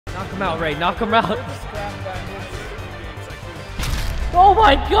Knock him out, Ray. Knock him out. Oh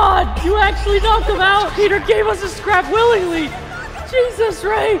my God! You actually knocked him out! Peter gave us a scrap willingly! Jesus,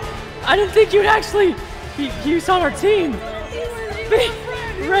 Ray! I didn't think you'd actually... He was on our team! Ray!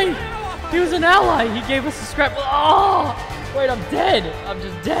 He was an ally! He gave us a scrap... Oh! Wait, I'm dead! I'm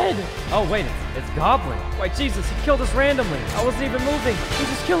just dead! Oh, wait, it's Goblin. Wait, Jesus, he killed us randomly. I wasn't even moving. He's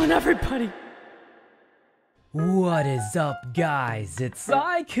just killing everybody. What is up, guys? It's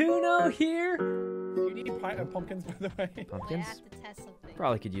Sykkuno here. Do you need pumpkins, by the way? Pumpkins? I have to test something.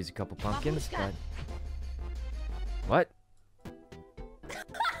 Probably could use a couple pumpkins, but... What?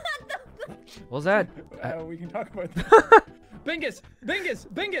 What was that? We can talk about that. Bingus! Bingus!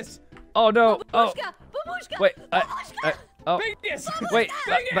 Bingus! Oh no! Oh! Babushka! Babushka! Wait! Oh! Bingus! Wait!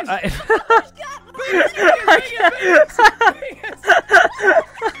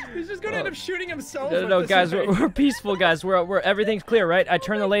 He's just gonna end up shooting himself. No, guys, we're peaceful, guys. We're everything's clear, right? I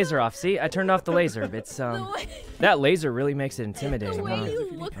turned the laser off. See, I turned off the laser. It's that laser really makes it intimidating. The way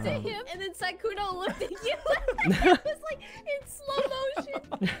you looked at him, and then Sykkuno looked at you. It was like in slow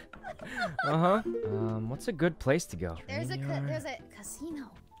motion. What's a good place to go? There's a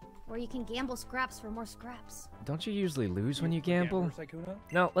casino where you can gamble scraps for more scraps. Don't you usually lose when you gamble?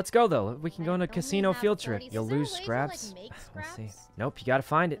 No, let's go though. We can go on a casino field trip. You'll lose scraps. We'll see. Nope, you gotta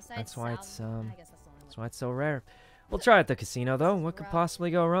find it. That's why it's so rare. We'll try at the casino though. What could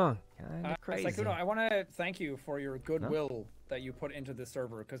possibly go wrong? Kinda crazy. Sykkuno, I want to thank you for your goodwill that you put into the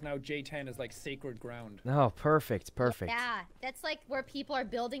server, because now J10 is like sacred ground. Oh, perfect, perfect. Yeah, that's like where people are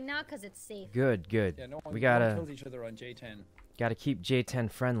building now because it's safe. Good, good. Yeah, no one kills each other on J10. Gotta keep J10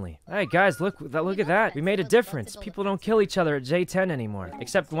 friendly. Hey guys, look at that. We made a difference. People don't kill each other at J10 anymore.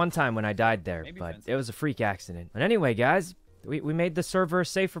 Except one time when I died there, but it was a freak accident. But anyway, guys, we made the server a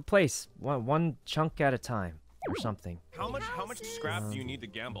safer place. One chunk at a time. Or something. How much scrap do you need to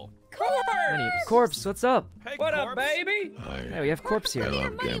gamble? Corpse, what's up? Hey, what up, baby? Hey, we have Corpse here. I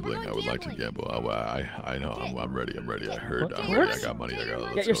love gambling. I would like to gamble. I know. I'm ready. I'm ready. I heard. I got money.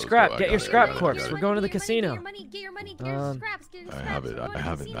 Get your scrap. Get your scrap, Corpse. We're going to the casino. Get your money. Get your scraps. Get your scraps. I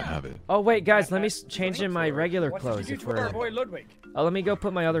have it. Oh wait, guys, let me change in my regular clothes. If we're... our boy Ludwig. Oh, let me go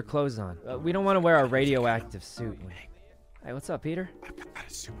put my other clothes on. We don't want to wear our radioactive suit. Hey, what's up, Peter? I've got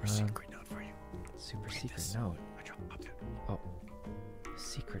a super secret note for you. Super secret note. Oh,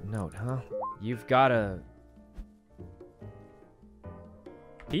 secret note, huh? You've got a...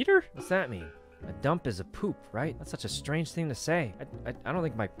 Peter? What's that mean? A dump is a poop, right? That's such a strange thing to say. I don't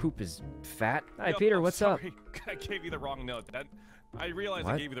think my poop is fat. Hi, Peter, what's up? I gave you the wrong note. I realized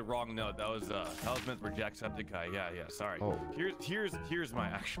I gave you the wrong note. That was meant for Jacksepticeye. Yeah, sorry. Oh. Here's my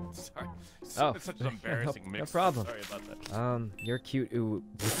actual. Sorry. Oh, it's such an embarrassing mix. No problem. Sorry about that. You're cute. Ooh.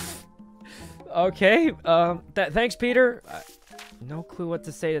 Okay. Thanks, Peter. No clue what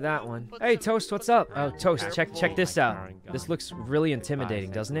to say to that one. Hey, Toast, what's up? Oh, Toast, check this out. This looks really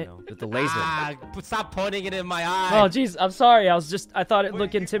intimidating, doesn't it? With the laser. Stop pointing it in my eye. Oh, jeez, I'm sorry. I thought it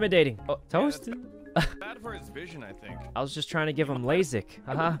looked intimidating. Oh, Toast? Bad for his vision, I think. I was just trying to give him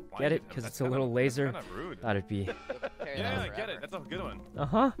LASIK. Get it? Because it's a little laser. Kind of rude. Thought it'd be. Yeah, I get it. That's a good one.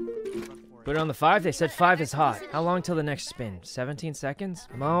 Put it on the 5. They said 5 is hot. How long till the next spin? 17 seconds?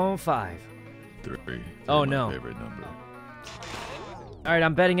 Come on, 5. 3. Oh no. Favorite number. Alright,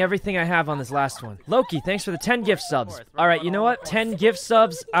 I'm betting everything I have on this last one. Loki, thanks for the 10 gift subs. Alright, you know what? 10 gift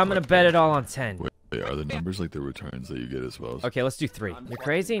subs. I'm gonna bet it all on 10. Wait, are the numbers like the returns that you get as well? Okay, let's do 3. You're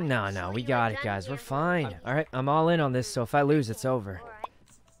crazy? No, we got it, guys. We're fine. Alright, I'm all in on this, so if I lose, it's over.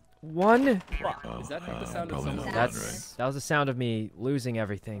 1. Is that the sound of someone? That was the sound of me losing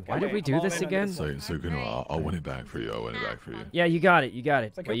everything. Why did we do this again? So I'll win it back for you. Yeah, you got it.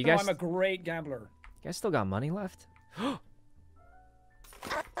 Like, Wait, you guys... I'm a great gambler. You guys still got money left?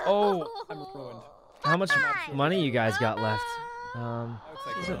 Oh! I'm ruined. How much money you guys got left?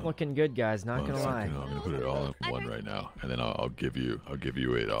 Isn't looking good, guys. Not gonna lie. I'm gonna put it all in one right now, and then I'll give you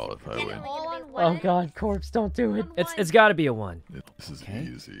 $8 if I win. Oh God, Corpse, don't do it. It's got to be a 1. This is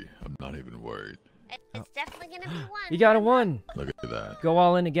easy. I'm not even worried. It's definitely gonna be 1. You got a 1. Look at that. Go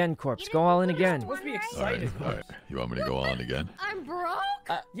all in again, Corpse. Go all in again. Supposed to be All right. excited. You want me to go on again? I'm broke.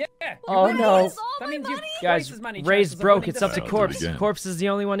 Yeah. Oh no, That means you guys, money. Ray's broke. It's up to I'll do it Corpse. again. Corpse is the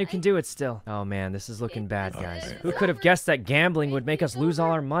only one who can do it still. Oh man, this is looking bad, guys. Who could have guessed that gambling would make us lose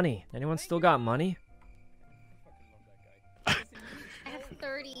all our money? Anyone still got money? I have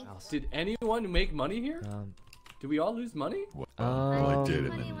 30. Did anyone make money here? Did we all lose money? Well, I did,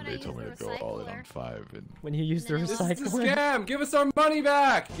 and then they told me to go all in on 5. And When you use the This is This is a recycler? scam! Give us our money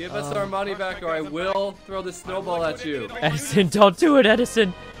back! Give us our money back, or I will throw this snowball at you. Edison, don't do it,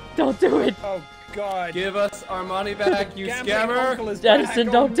 Edison. Don't do it. Oh God. Give us our money back, you Gambling scammer. uncle is back. Edison,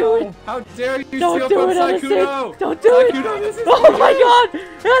 Oh, don't do no. it. How dare you Don't steal do from it, Edison. Sykkuno? Don't do it. Sykkuno, this is Oh my God,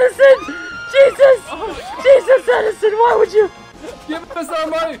 Edison! Jesus! Jesus, Edison, why would you? Give us our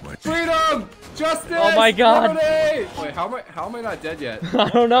money! Freedom! Justice! Oh my God. Liberty! Wait, how am I not dead yet? I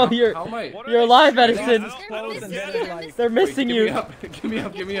don't know. You're How am I? you're alive, Edison. Clothes and then like, They're missing Give you. me up! Give me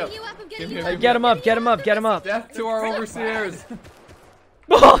up! Give me up! Get you up, I'm getting Give you me up. up. Get him up! Get him up! Get him up! Death to our overseers!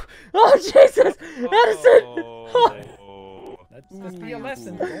 Oh, oh Jesus, Edison! Oh. let's be a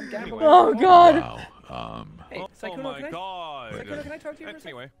lesson. Don't gamble. Oh God. Wow. Hey, Oh Sykkuno, my can God. I talk to you for a second?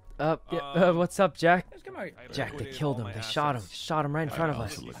 Anyway. What's up, Jack? Just come out. Jack, they killed him. They shot him. Shot him right in front of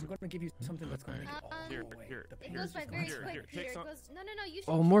us. I'm going to give you something that's going to make it all Here, go away. here. The It goes by very Here, quick. here, Here, take it some. goes. No, you should.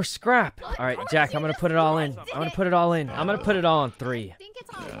 Oh, more scrap. All right, Jack, I'm gonna put it all in. I'm gonna put it all in. I'm gonna put it all on 3. I think it's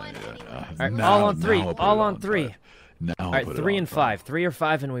all one anyway. All right, all on 3. All on 3. Now All right, 3 and 5. 3 or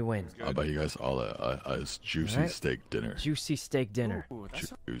 5, and we win. I'll buy you guys all a juicy Alright. steak dinner. Juicy steak dinner. Ooh, that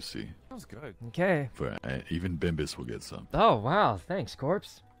Juicy. sounds good. Okay. For even Bimbus will get some. Oh wow, thanks,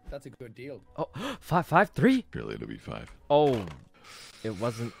 Corpse. That's a good deal. Oh, 5, 3. Surely it'll be 5. Oh, it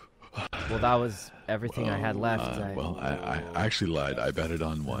wasn't. Well, that was everything I had left. Well, I actually lied. I bet it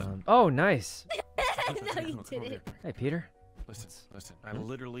on 1. Oh, nice. No, you didn't. Hey, Peter. Listen. I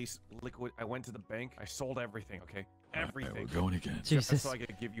literally I went to the bank. I sold everything. Okay, everything. We're going again. Jesus. So I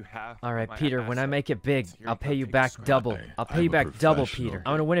could give you half. All right, my Peter. When I asset. make it big, Here I'll you pay go, you take back scrap. double. Hey, I'll pay I'm you a back double, professional. Peter.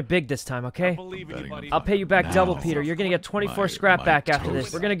 I'm gonna win it big this time, I okay? believe in you, buddy. I'll pay you back double, Now, Peter. You're gonna get 24 my- scrap my back after this.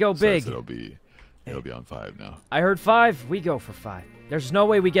 toast We're gonna go says big. It'll be on 5 now. I heard 5. We go for 5. There's no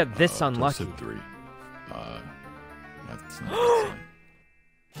way we get this Just unlucky. said 3. That's not.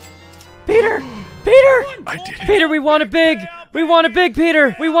 Peter! Peter! I did it. Peter, we want it big! We want it big,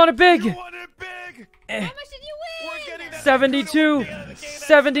 Peter! We want it big! You want it big? How much did you win? We're getting that 72!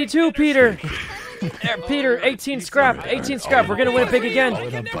 72, Peter! Peter, 18 scrap! 18 scrap! We're gonna win it big again!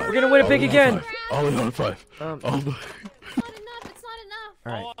 We're gonna win it big again! All in on 5. It's not enough. It's not enough.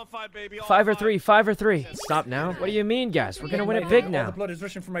 All right. All on 5, baby. all 5 on or 3, 5 or 3. Stop now. What do you mean, guys? We're gonna win it big All now. the blood is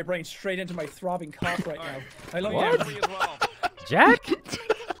rushing from my brain straight into my throbbing cock right now. I love What? you. Three as well. Jack?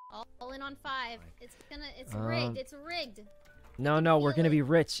 All in on 5. It's rigged. It's rigged. No, we're gonna be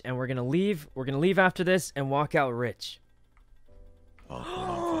rich, and we're gonna leave. We're gonna leave after this and walk out rich. All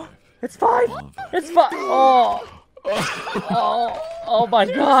on 5. It's 5. All on 5. It's 5. Oh my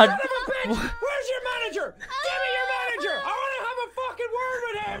God. Son of a bitch! Where's your manager? Give me your manager! I want to have a fucking word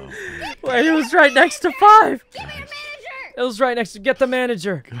with him! Wait, it was right next to 5. Give me your manager. It was right next to. Get the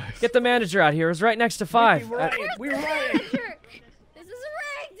manager. Get the manager out here. It was right next to 5. We riot. We riot. Manager. This is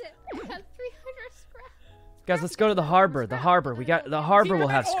rigged. I have 300 scrap. Guys, let's go to the harbor. The harbor. We got the harbor. Will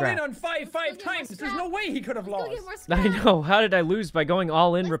have All in scrap. on 5 times. There's no way he could have Go lost. get more scrap. I know. How did I lose by going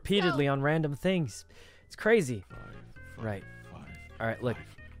all in Let's repeatedly go. on random things? It's crazy. Right. 5. All right. Look.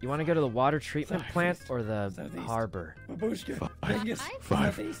 You want to go to the water treatment plant or the Southeast. harbor? Babushka. Vegas.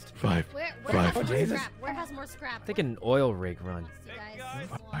 5. Southeast. 5. Where 5. has more Jesus. scrap? Where has more scrap? I think an oil rig run. You guys.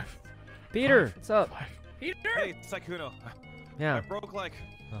 5. Peter, what's up? 5. Peter! Hey, Sykkuno. I Yeah. broke like.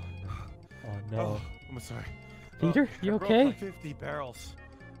 Oh no. Oh, I'm sorry. Peter, I you broke okay? like 50 barrels.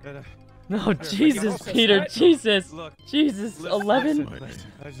 And, No, give Jesus, us a Peter, sweat. Jesus, Look, Jesus, listen, 11.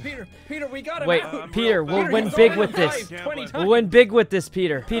 I just- Peter, we got him Wait, out. Peter, real we'll bad. win he's big on with this. 20 times. We'll win big with this,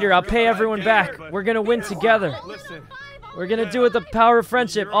 Peter. Peter, I'll pay everyone I back. get it, We're gonna win together. Listen. We're gonna do it the power of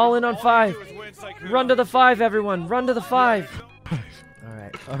friendship. All in on 5. Run to the 5, everyone. Run to the 5. All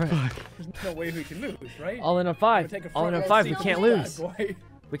right, all right. There's no way we can lose, right? All in on We'll 5. take a All in front on row 5. We seat can't to that lose. boy.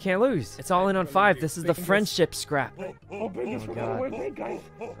 We can't lose. It's all in on 5. This is the friendship scrap. Oh, Vegas, we're gonna win big, guys.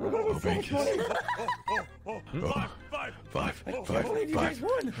 We're gonna win Oh, so much Vegas. money. 5. I can't believe you guys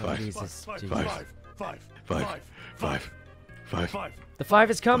won. 5. Jesus, Jesus. 5. The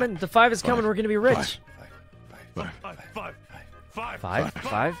 5 is coming. The 5 is coming. We're gonna be rich. 5.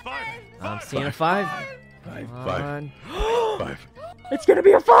 5? I'm seeing a 5. Come on. 5. It's gonna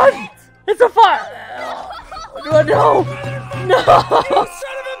be a 5. It's a 5. Oh, no. No. Son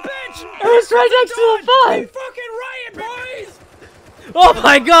of a bitch! It was right next to the 5. Fucking riot, boys! Oh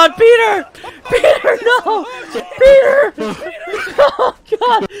my God, Peter! Peter, no! Peter! Oh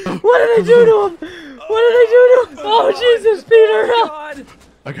God! What did I do to him? What did I do to him? Oh Jesus, Peter! No. God!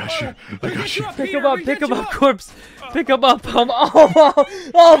 I got you. I got you. Pick him up! Pick him up, corpse! Pick him up!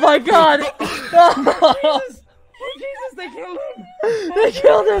 Oh my God! Oh, Jesus, they killed him! they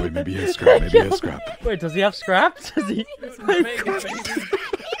killed Wait, him! maybe a scrap. Maybe a scrap. Wait, does he have scrap? Does he? Vegas, baby.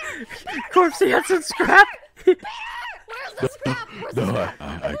 Corpse, he had some scrap? Where's the scrap? Where's the No, scrap?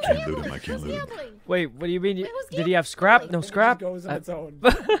 I can't loot him. I can't Who's loot him. gambling? Wait, what do you mean? Wait, who's Did he have scrap? gambling? No It just scrap? goes on its own.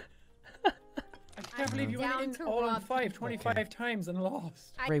 believe you Down went to in all on rob 25 times and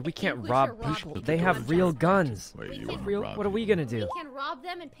lost. Ray, we can't think rob should people. people. They have real guns. Wait, you can- wanna Real, rob what are we people? gonna do? We can rob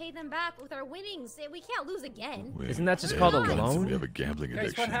them and pay them back with our winnings. We can't lose again. Wait, Isn't that just they called have a guns and loan? We have a gambling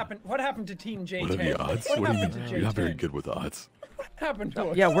Guys, addiction. what happened to Team J10? What are the odds? What What do you happened to mean? J10? You're not very good with odds. What happened to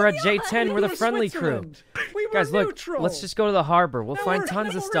us? Yeah, we're at J10. We're the were friendly crew. Switzerland. We were Guys, look. neutral. Let's just go to the harbor. We'll Now find we're-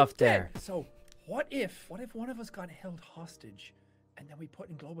 tons now of we're stuff in there. debt. So, what if one of us got held hostage, and then we put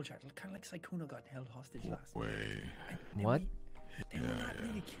in global chat, kind of like Sykkuno got held hostage last night. Wait. And What? Then we're not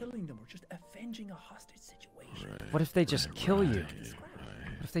really killing them. We're just avenging a hostage situation. Right. What if they just kill you? Right.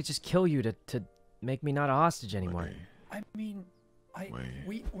 What if they just kill you to make me not a hostage anymore? Wait. I mean,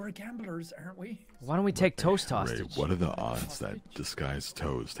 Wait. we're gamblers, aren't we? Why don't we take Toast Ray, hostage? what are the odds that disguised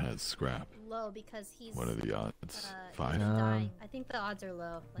Toast has scrap? Low because he's. What are the odds? he's 5? dying. I think the odds are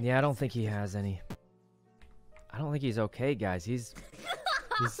low. Like, Yeah, I don't think he has any. I don't think he's okay, guys. He's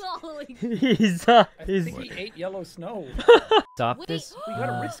Holy he's I think he ate yellow snow. stop Wait, this. We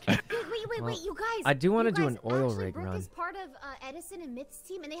gotta risk it. Wait, Well, you guys. I do wanna you do guys an oil actually rig Brooke run. is part of Edison and Myth's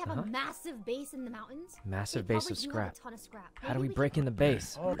team, and they have a massive base in the mountains. Massive They base probably of do have scrap. a ton of scrap. How do Maybe we can- break in the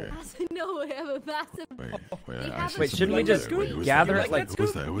base? Oh, No, they have a massive. Wait, They I have see Wait, somebody shouldn't we over just there. Wait, who is gather that? it, like- Who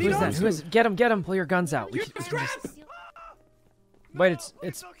is that? Who's that? Who is? Get him! Pull your guns out. We can just... Wait, it's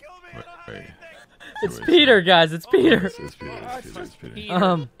Wait. it's Peter, guys. It's Peter. It's Peter. It's Peter.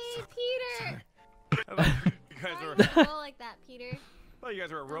 Peter. Hey, Peter. You guys are. Go like that, Peter. Oh, you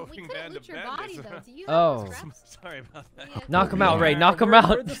guys are a We roving couldn't band loot of your body bandits. though. Do you Oh. have scraps? Sorry about that. Yeah, Knock him out, Ray. Yeah, Knock him we're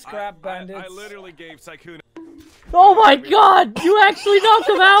out. the scrap bandits. I literally gave Sykkuno. Oh my God! You actually knocked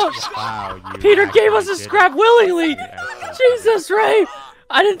him out. Wow, you Peter gave us a actually did scrap it. willingly. You actually Jesus, Ray!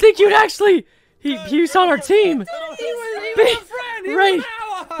 I didn't think you'd actually. He was on our team. He was a friend. He Ray, was an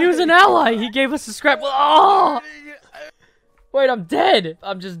ally. he was an ally. He gave us a scrap. Oh! Wait, I'm dead.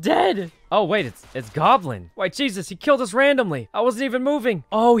 I'm just dead. Oh wait, it's Goblin. Wait, Jesus, he killed us randomly. I wasn't even moving.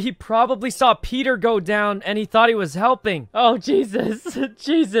 Oh, he probably saw Peter go down and he thought he was helping. Oh Jesus,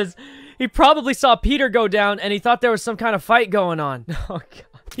 Jesus. He probably saw Peter go down and he thought there was some kind of fight going on. Oh God.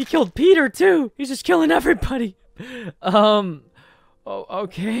 He killed Peter too. He's just killing everybody. Oh,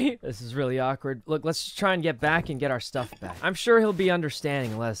 okay. This is really awkward. Look, let's just try and get back and get our stuff back. I'm sure he'll be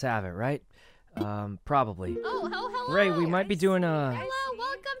understanding and let us have it, right? Probably. Oh, hello. Ray, we might be doing a... Hello,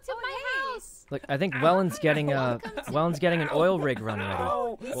 welcome to my house. Look, I think Welland's getting an oil rig run ready.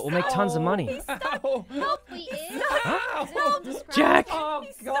 Ow. We'll make tons of money. Ow. Help me in. Jack! Oh,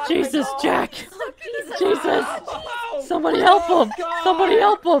 God. Jesus, Jack! Oh, Jesus. Jesus! Oh, Somebody help him! Somebody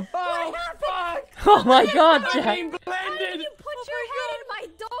help him! oh, fuck. Oh my God, I'm Jack! being blended. You put your head in my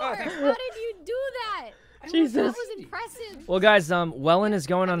door. How did you do that? Jesus. That was impressive. Well, guys, Welland is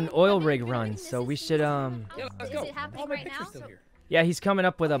going on an oil rig run, so we should, Yeah, let's Is go. it happening All my right pictures now? still here. Yeah, he's coming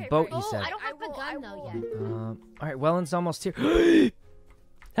up with a boat, he Oh, said. I don't have the gun though yet. All right, Welland's almost here.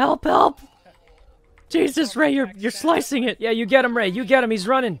 Help, help! Jesus, Ray, you're slicing it. Yeah, you get him, Ray. You get him. He's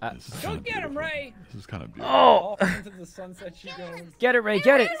running. Don't get him, Ray. This is kind of beautiful. Oh! Off into the sunset she goes. Get it, Ray.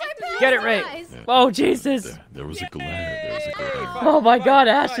 Get it. Where's my Get it, Ray. eyes? Oh, Jesus. There was a glare. There was a glare. Oh my God,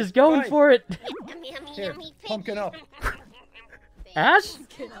 Ash is going for it. Here, pumpkin up. Ash?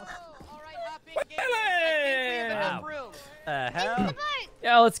 Hell?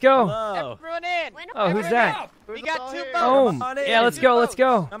 Yeah, let's go. Hello. Everyone in! Oh, who's that? We got two boats! Oh, Come on in. yeah, let's go. Let's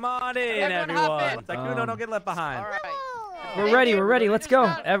go. Come on in, Everyone hop everyone. in. Sykkuno, don't get left behind. Alright. We're ready. We're ready. Let's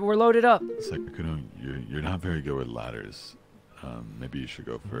go. We're loaded up. Sykkuno, you're not very good with ladders. Maybe you should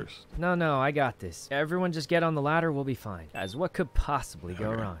go first. No, I got this. Everyone just get on the ladder. We'll be fine. Guys, what could possibly go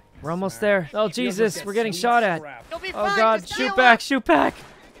Okay. wrong? We're almost there. Oh, Jesus. Get We're getting sweet shot at. scrap. You'll be Oh, fine, God. just Shoot deal back. Shoot back.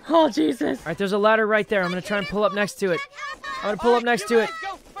 Oh, Jesus. All right, there's a ladder right there. I'm going to try and pull up next to it. I'm going to pull up next to it.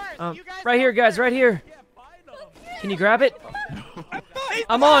 Go first. You guys Right here, guys. Right here. Can you grab it? with-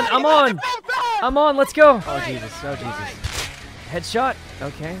 I'm on. I'm on. I'm on. Let's go. Oh, Jesus. Oh, Jesus. Headshot.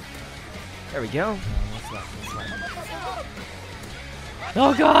 Okay. There we go. What's left? What's left?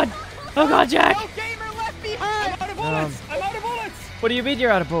 Oh, God. Oh, God, Jack. No gamer left behind! I'm out of bullets. I'm out of bullets. What do you mean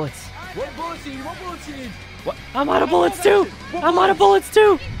you're out of bullets? What bullets you need? What bullets you need? What? I'm out of bullets, too. I'm out of bullets,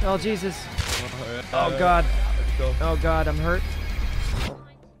 too. Oh, Jesus. Oh, God. Oh, God. I'm hurt.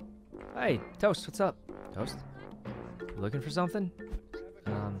 Hey, Toast. What's up? Toast? You looking for something?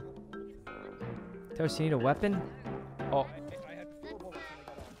 Toast, you need a weapon? Oh. I had 4 bullets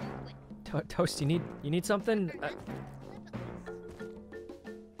when I got off. Toast, you need something?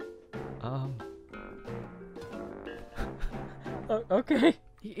 Okay.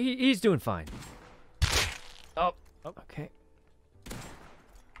 He's doing fine. Oh. Okay.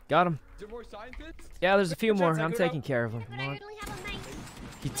 Got him. Is there more scientists? Yeah, there's a few more. Chance, I'm Sykkuno. taking care of him. But I Come on. really have a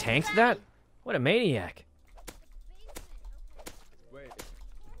knife. He tanked that? What a maniac.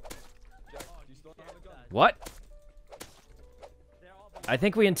 What? I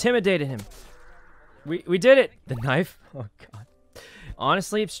think we intimidated him. We did it. The knife? Oh, God.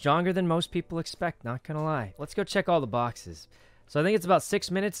 Honestly, it's stronger than most people expect, not gonna lie. Let's go check all the boxes. So I think it's about 6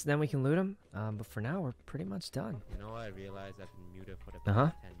 minutes, then we can loot them. But for now, we're pretty much done. You know what? I realized I've been muted for the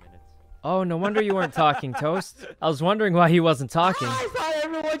past 10 minutes. Oh, no wonder you weren't talking, Toast. I was wondering why he wasn't talking. I thought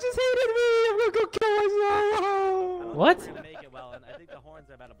everyone just hated me. I'm gonna go kill myself. What? Make it well, and I think the horns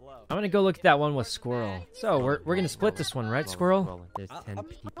are about to blow. I'm gonna go look at that one with Squirrel. So we're gonna split this one, right, Squirrel? There's 10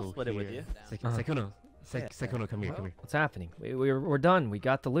 people split it with you. Sykkuno, Sykkuno, come here, come here. What's happening? We're done. We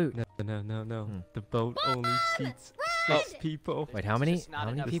got the loot. No. The boat only seats 6 people. Wait, how many? How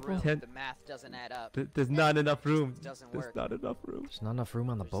many people? 10. The math doesn't add up. There's not enough room. Doesn't There's work. not enough room. There's not enough room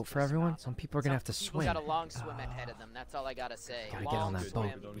on the boat for everyone. Some people are gonna have to People swim. got a long swim ahead of them. That's all I gotta say. Gotta get on that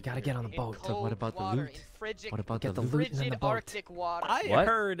boat. We gotta get on the In boat. cold what about the water, loot? in frigid, What about Get the the loot? loot and then frigid the boat. Arctic water. I What?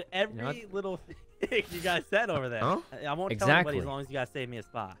 heard every You know little thing you guys said over there. Huh? I won't tell Exactly. anybody as long as you guys save me a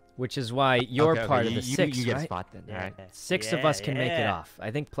spot. Which is why you're Okay, part of you, the 6, you get a right? spot then, alright? 6 of us can make it off.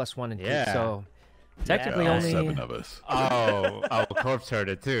 I think plus 1 and 2. Yeah. So technically All only. 7 of us. Oh, Corpse heard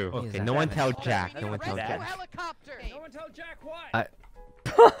it too. Okay, no one tell Jack. No one tell Rescue Jack. helicopter. No one tell Jack why.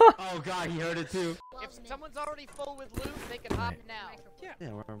 Oh God, he heard it too. If someone's already full with loot, they can hop now.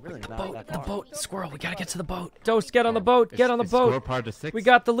 Yeah, we're really not Boat, that the far. boat, Squirrel. We gotta get to the boat. Toast, get on the boat. Get on the Is Score boat. part of 6? We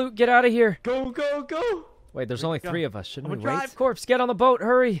got the loot. Get out of here. Go, go, go. Wait, there's only 3 of us. Shouldn't we I'm gonna wait? drive. Corpse, get on the boat.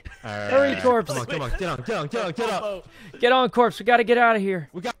 Hurry. Hurry, Corpse. Come on, get on, get up. Get on, Corpse. We gotta get out of here.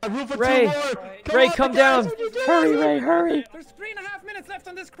 We got room for Ray. 2 more. Ray, on, come guys. down. Hurry, Ray, hurry. There's 3.5 minutes left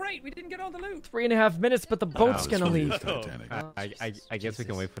on this crate. We didn't get all the loot. 3.5 minutes, but the boat's Now, gonna this leave. is Titanic. I guess we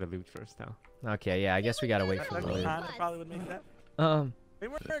can wait for the loot first now. Okay, yeah, I guess we gotta wait for That the loot. probably would make that. Um, We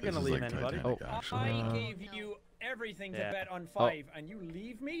weren't This gonna is leave like anybody. Titanic, actually. I gave you everything to Yeah. bet on 5, and you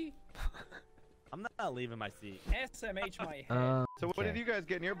leave me? I'm not leaving my seat. SMH my head. So what did you guys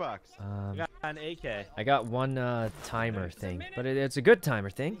get in your box? I got an AK. I got one timer thing, but it's a good timer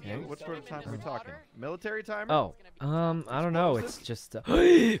thing. What sort of time are we talking? Military timer? Oh, I don't know. It's just. Oh,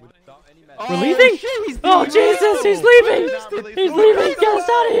 We're leaving? shit, Oh Jesus, he's leaving! He's leaving! Get us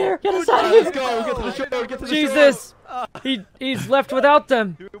out of here! Get us out of Let's here! go. Get to the shore. Get to the Jesus! He's left without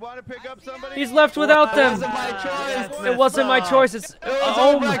them. Do we want to pick up somebody? He's left without them. wasn't my choice. It wasn't my choice. It's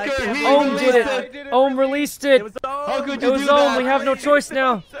Ohm. record. He Ohm did released it. Ohm released it. How could It you was do Ohm. that? We have no choice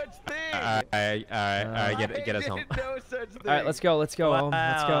now. Alright, get us home. No such thing. All right, let's go. Let's go, Ohm.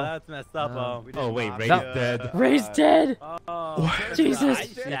 Let's Wow, go. that's messed up, Oh wait, Ray's That- dead. Ray's dead. Oh, Jesus.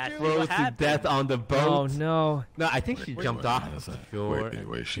 Froze to death on the boat. Oh no. No, I think she jumped off.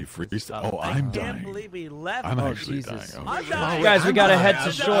 Wait, she freezed. Oh, I'm can't dying. believe we left. I'm Oh, actually Jesus. dying. I'm Oh, dying. Guys, we gotta head to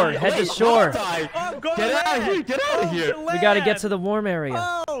I'm shore. dying. Head to shore. Oh, go Get out of land. here! Get out of here! Oh, We gotta get to the warm area.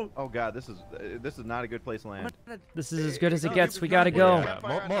 Oh god, this is not a good place to land. This is as good as it gets. We gotta go.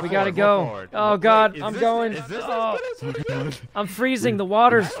 More We gotta forward, go. more forward. Oh God, Wait, I'm is going. Is this Oh, as good as I'm freezing. The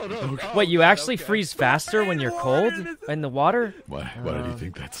water's. no. Wait, you actually freeze faster when you're cold in the water? Why did you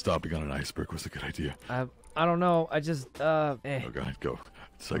think that stopping on an iceberg was a good idea? I don't know. I just Oh god, go.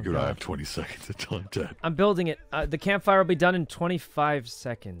 Sykkuno, I have 20 seconds until I'm dead. I'm building it. The campfire will be done in 25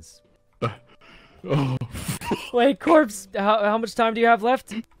 seconds. Oh, Wait, Corpse, how much time do you have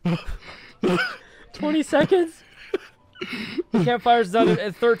left? 20 seconds? The campfire's done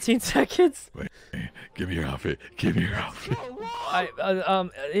in 13 seconds. wait, give me your outfit. Give me your outfit.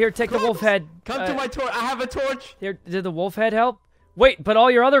 Here, take the wolf head. Come to my torch. I have a torch. Here, did the wolf head help? Wait, but all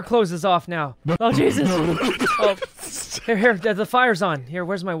your other clothes is off now. Oh, Jesus. Oh, here, the fire's on. Here,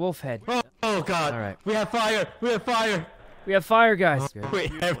 where's my wolf head? Oh God. All right. We have fire. We have fire. We have fire, guys.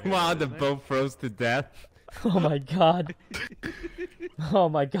 Wait, everyone on the boat froze to death. Oh my God. Oh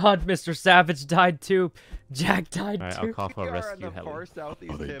my God, Mr. Savage died too. Jack died Alright, too. I'll call for a We are on rescue the far heli.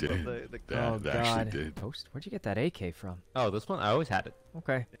 southeast Oh, they tip did. of the Oh They actually God. did. Toast, where'd you get that AK from? Oh, this one I always had it.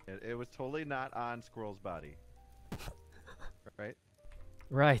 Okay. It was totally not on Squirrel's body. Right?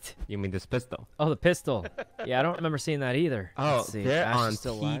 Right. You mean this pistol? Oh, the pistol. Yeah, I don't remember seeing that either. Oh, Let's see. they're Ash is on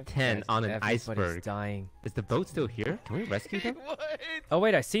still alive. T10 Guys, on an everybody's iceberg. dying. Is the boat still here? Can we rescue them? What? Oh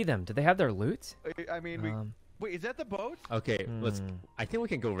wait, I see them. Do they have their loot? I mean, wait, is that the boat? Okay, let's. I think we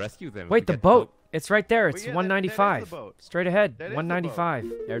can go rescue them. Wait, the boat. It's right there. It's yeah, that is 195. the boat. Straight ahead. That is the 195.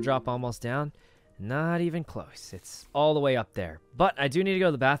 Airdrop almost down. Not even close. It's all the way up there. But I do need to go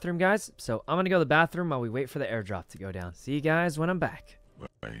to the bathroom, guys. So I'm going to go to the bathroom while we wait for the airdrop to go down. See you guys when I'm back.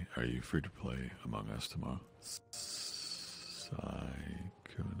 Wait, are you free to play Among Us tomorrow?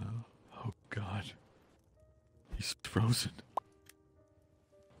 Sykkuno. Oh God. He's frozen.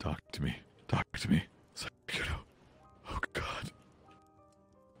 Talk to me. Talk to me. Sykkuno. Oh, God.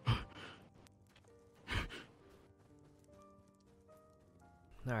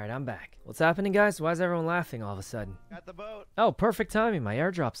 Alright, I'm back. What's happening, guys? Why is everyone laughing all of a sudden? Got the boat. Oh, perfect timing. My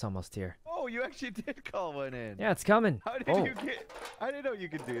airdrop's almost here. Oh, you actually did call one in. Yeah, it's coming. How did you get? I didn't know you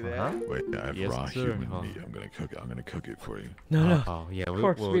could do that. Huh? Wait, I have Yes, raw sir. human meat. I'm gonna cook it for you. No, no. Oh, yeah,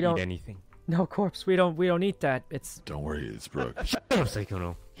 Corpse, we'll we don't- eat anything. No, Corpse, we don't eat that. It's... Don't worry, it's Brooke. Shut up,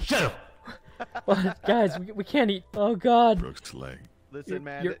 Sykkuno. Shut up! Well, guys, we can't eat... Oh, God. Brooke's leg. Listen,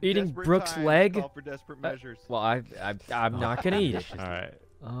 man. You're eating desperate Brooke's times leg? Call for desperate measures. Well, I'm not gonna eat it. All right.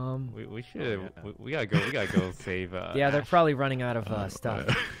 We should. yeah. We gotta go. We gotta go save. Yeah, they're Ash. probably running out of stuff.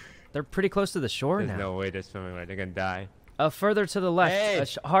 They're pretty close to the shore There's now. no way they're swimming right. They're gonna die. Further to the left. Hey!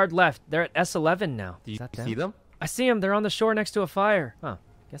 Hard left. They're at S11 now. Do Is you that see them? I see them. They're on the shore next to a fire. Huh.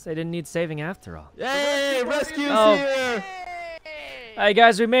 Guess they didn't need saving after all. Hey, rescue's Oh. here! Hey,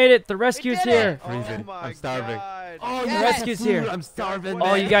 guys, we made it. The rescue's did here. Oh Freezing. my I'm starving. God. Oh, The you rescue's food. here. I'm starving.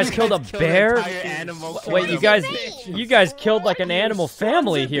 Oh, you guys killed a Killed bear? an entire animal. Wait, you guys killed like an animal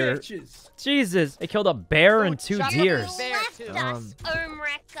family here. Bitches. Jesus, they killed a bear and 2 Chuck deers. is there, Left too. us,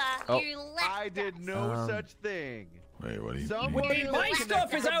 Umreka. oh. You left I did no Um, such thing. Wait, what do you Somebody mean? my left stuff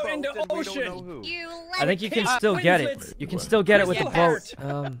the is out in the boat and we don't ocean. know who. You left I think you can Kate still get it. Winslet. You can still get it with the Winslet.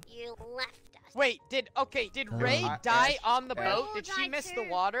 boat. You left us. Wait, did Ray I- die Ash- on the Ash- boat? Did she Died miss the too.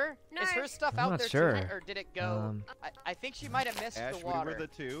 water? No. Is her stuff I'm out not there sure. too, or did it go? I think she might have missed Ash, the we water. were the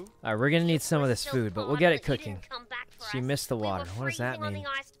two. Alright, we're gonna need some of this So food, but we'll far, get it but you cooking. didn't come back for She us. missed the We were water. What does that freezing on mean? the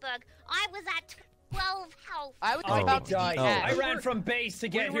iceberg. I was at 12 health. I was I about to died. eat Oh. Ash. I ran from base to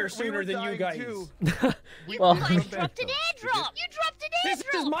get here sooner than you guys. Well, You guys dropped an airdrop. You dropped an This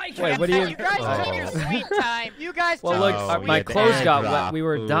airdrop. is my Wait, camp. what do you- You guys Oh. took your sweet time. You guys well, took look, your Oh, sweet my yeah, the clothes got airdrop. wet. We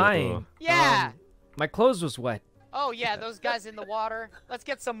were Ooh. dying. Yeah. My clothes was wet. Oh yeah, those guys in the water. Let's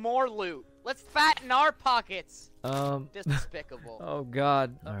get some more loot. Let's fatten our pockets. Despicable. Oh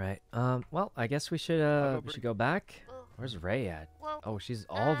God. All right. Well, I guess we should go back. Oh. Where's Ray at? Well, Oh, she's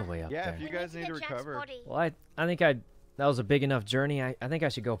all the way up Yeah, there. if you guys need to recover. Well, I think that was a big enough journey. I think I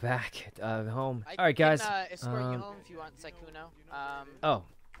should go back home. I All right, guys. can escort you um, home if you want, Sykkuno. Oh,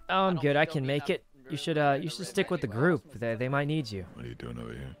 I'm don't good. think I there'll can be make enough it. You room should in the you should rig stick with the anyway. group. They might need you. What are you doing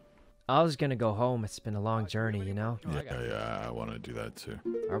over here? I was gonna go home. It's been a long journey, you know. Yeah, I want to do that too.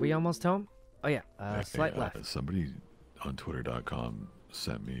 Are we almost home? Oh yeah. Hey, Slight left. Somebody on Twitter.com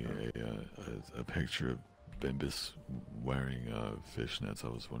sent me a picture of Bimbus wearing fishnets. I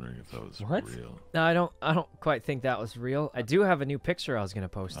was wondering if that was What? real. No, I don't quite think that was real. I do have a new picture I was gonna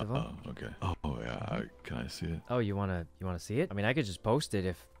post of him. Oh, okay. Oh, yeah. Can I see it? Oh, you wanna see it? I mean, I could just post it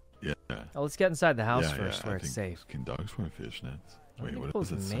if. Yeah. Oh, let's get inside the house yeah, first, yeah, where I it's think- safe. Can dogs wear fishnets? Wait, what Nipples,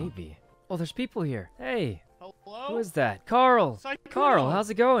 does it sound? maybe. Oh, there's people here. Hey, Hello? who is that? Carl. Sykkuno. Carl,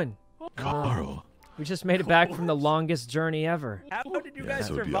 how's it going? Carl. We just made it back from the longest journey ever. How did you Yeah, guys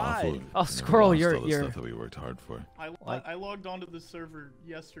so it'd be awful survive? if, Oh, you know, Squirrel, we lost you're- all the you're- stuff that we worked hard for. I logged onto the server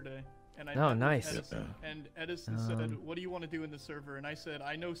yesterday, and I Oh, met with nice. Edison, and Edison said, "What do you want to do in the server?" And I said,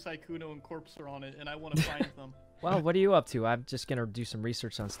 "I know Sykkuno and Corpse are on it, and I want to find them." Well, what are you up to? I'm just gonna do some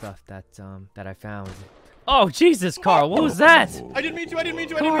research on stuff that I found. Oh, Jesus, Carl, what was that? I didn't mean to. I didn't mean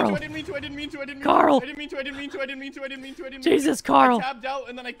to. I Carl. didn't mean to. I didn't mean to. I didn't mean to. Carl. I didn't mean to. I didn't mean to. I didn't mean to. I didn't mean to. I didn't mean to. Jesus, Carl. I tabbed out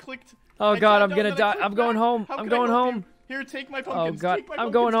and then I clicked. Oh I God, tabbed I'm out gonna and then I die. clicked I'm going back. home. How I'm can I going help you? home. Here, take my Oh pumpkins. God, Take my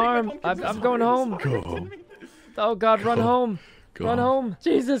I'm going pumpkins, home. take my pumpkins. I'm going home. Go home. Oh God, run Go. home. Go Run home. home.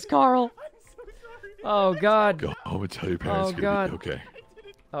 Jesus, Carl. Oh God. Go home and tell your parents Oh, you're God. gonna be okay.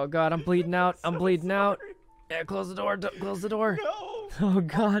 Oh God, I'm bleeding out. I'm bleeding out. Yeah, close the door. Close the door. No. Oh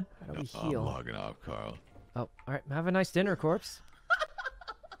God. How do we I'm heal? logging off, Carl. Oh, all right. Have a nice dinner, Corpse.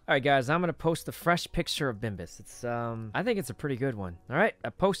 All right, guys. I'm gonna post a fresh picture of Bimbus. It's I think it's a pretty good one. All right, I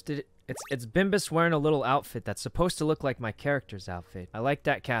posted it. It's Bimbus wearing a little outfit that's supposed to look like my character's outfit. I like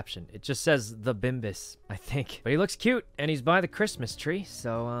that caption. It just says the Bimbus, I think. But he looks cute, and he's by the Christmas tree.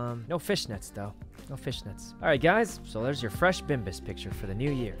 So no fishnets though. No fishnets. All right, guys. So there's your fresh Bimbus picture for the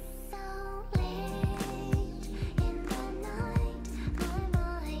new year.